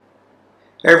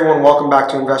Hey everyone, welcome back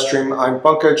to InvestStream. I'm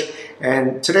Pankaj,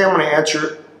 and today I'm going to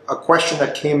answer a question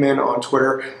that came in on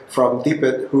Twitter from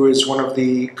Deepit, who is one of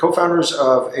the co-founders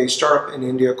of a startup in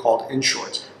India called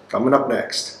InShorts. Coming up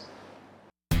next.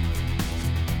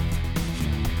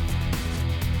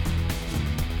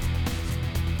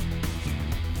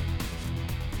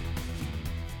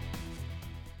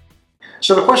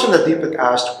 So the question that Deepit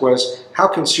asked was, how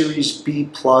can Series B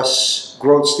plus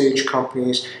growth stage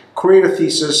companies create a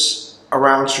thesis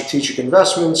around strategic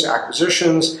investments,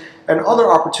 acquisitions, and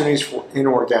other opportunities for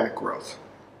inorganic growth?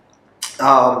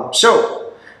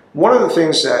 So one of the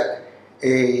things that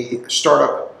a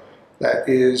startup that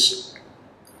is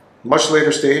much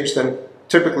later stage than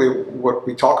typically what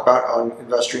we talk about on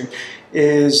InvestStream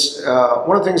is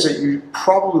one of the things that you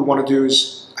probably want to do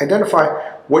is identify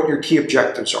what your key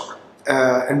objectives are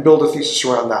and build a thesis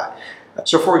around that.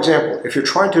 So for example, if you're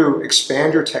trying to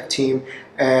expand your tech team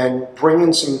and bring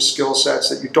in some skill sets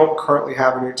that you don't currently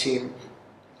have in your team,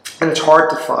 and it's hard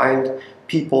to find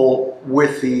people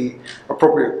with the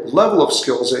appropriate level of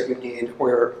skills that you need,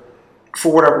 or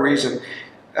for whatever reason,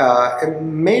 it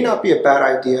may not be a bad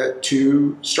idea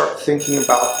to start thinking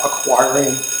about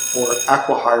acquiring or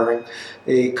acqui-hiring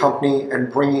a company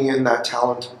and bringing in that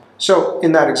talent. So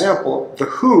in that example, the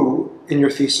who in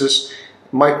your thesis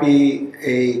might be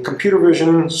a computer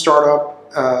vision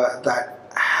startup that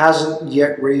hasn't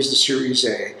yet raised a Series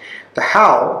A. The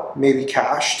how may be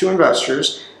cash to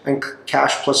investors and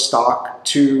cash plus stock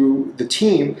to the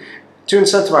team to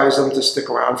incentivize them to stick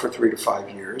around for 3 to 5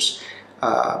 years.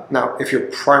 Now, if your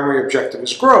primary objective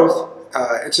is growth,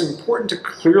 it's important to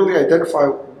clearly identify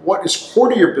what is core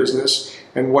to your business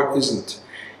and what isn't.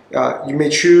 You may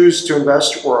choose to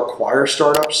invest or acquire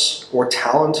startups or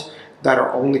talent that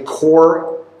are only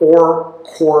core or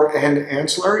core and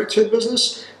ancillary to the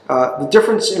business. The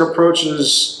difference in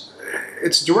approaches,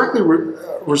 it's directly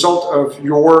a result of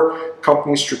your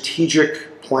company's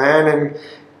strategic plan, and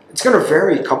it's going to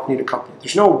vary company to company.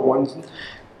 There's no one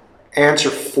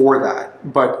answer for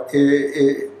that, but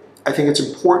I think it's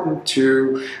important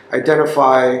to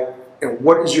identify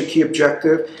what is your key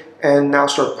objective and now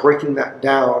start breaking that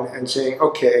down and saying,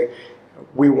 okay,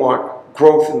 we want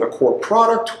growth in the core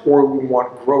product, or we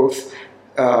want growth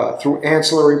through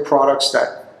ancillary products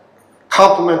that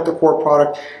complement the core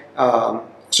product.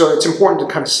 So it's important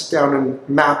to kind of sit down and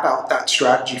map out that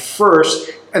strategy first,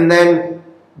 and then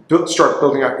start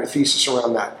building out your thesis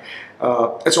around that.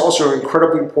 It's also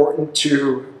incredibly important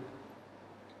to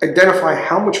identify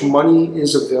how much money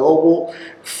is available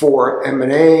for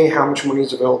M&A, how much money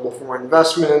is available for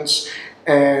investments,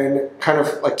 and kind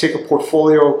of like take a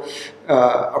portfolio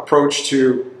approach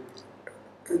to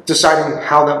deciding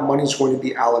how that money is going to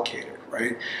be allocated,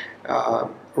 right?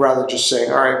 Rather than just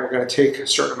saying, all right, we're going to take a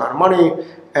certain amount of money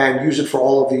and use it for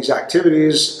all of these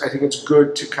activities. I think it's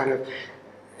good to kind of,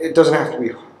 it doesn't have to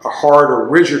be a hard or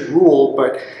rigid rule,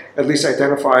 but at least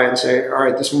identify and say, all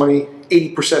right, this money,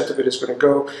 80% of it is going to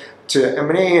go to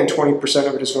M&A and 20%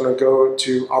 of it is going to go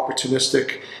to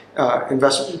opportunistic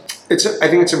investment. I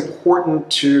think it's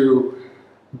important to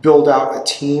build out a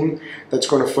team that's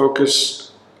going to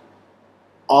focus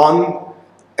on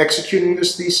executing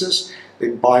this thesis. They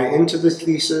buy into the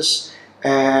thesis,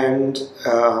 and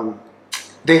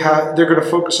they're going to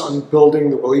focus on building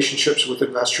the relationships with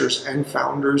investors and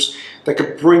founders that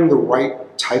could bring the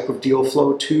right type of deal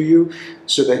flow to you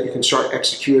so that you can start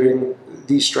executing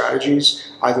these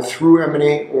strategies either through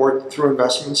M&A or through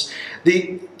investments.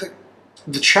 The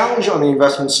challenge on the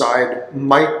investment side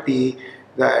might be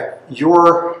that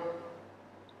your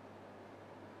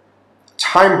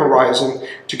time horizon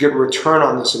to get a return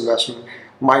on this investment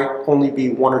might only be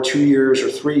 1 or 2 years or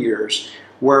 3 years,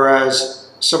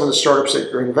 whereas some of the startups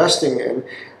that you're investing in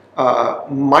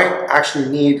might actually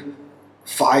need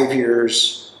 5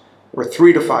 years or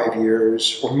 3 to 5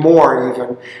 years or more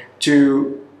even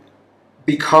to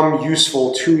become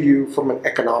useful to you from an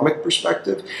economic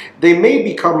perspective. They may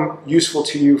become useful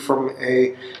to you from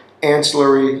an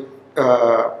ancillary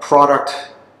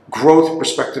product growth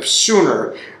perspective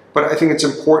sooner, but I think it's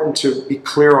important to be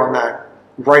clear on that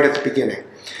right at the beginning.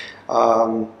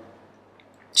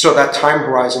 So that time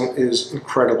horizon is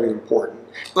incredibly important.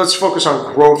 Let's focus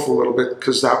on growth a little bit,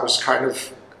 because that was kind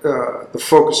of the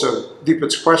focus of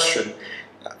Deepit's question.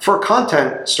 For a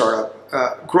content startup,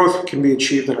 growth can be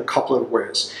achieved in a couple of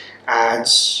ways.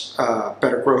 Ads,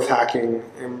 better growth hacking,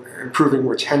 improving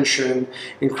retention,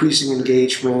 increasing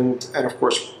engagement, and of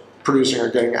course producing or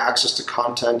getting access to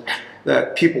content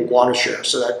that people want to share.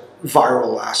 So that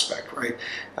viral aspect, right?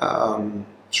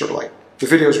 Sort of like the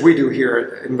videos we do here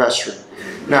at InvestStream.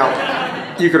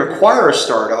 Now, you can acquire a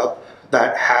startup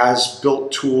that has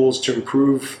built tools to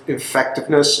improve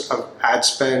effectiveness of ad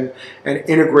spend and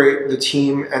integrate the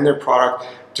team and their product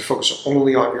to focus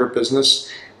only on your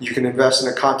business. You can invest in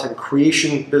a content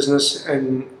creation business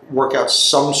and work out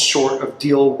some sort of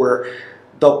deal where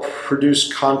they'll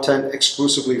produce content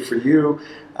exclusively for you,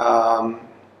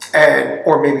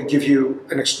 or maybe give you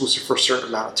an exclusive for a certain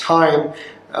amount of time.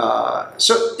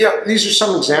 So yeah, these are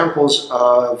some examples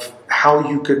of how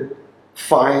you could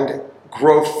find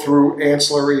growth through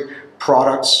ancillary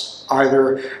products,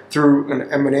 either through an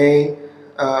M&A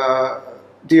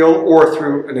deal or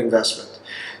through an investment.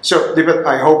 So David,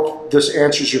 I hope this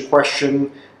answers your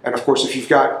question. And of course, if you've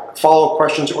got follow-up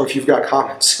questions or if you've got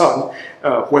comments on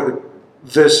whether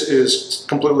this is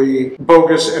completely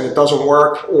bogus and it doesn't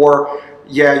work, or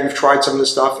yeah, you've tried some of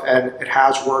this stuff and it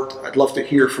has worked, I'd love to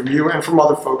hear from you and from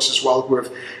other folks as well who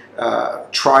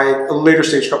have tried, later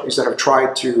stage companies that have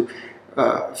tried to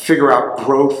figure out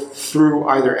growth through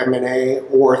either M&A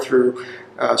or through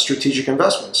strategic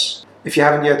investments. If you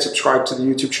haven't yet subscribed to the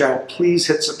YouTube channel, please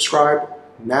hit subscribe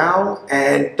now,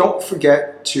 and don't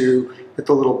forget to hit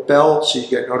the little bell so you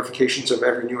get notifications of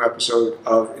every new episode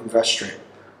of InvestStream.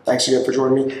 Thanks again for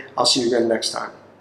joining me. I'll see you again next time.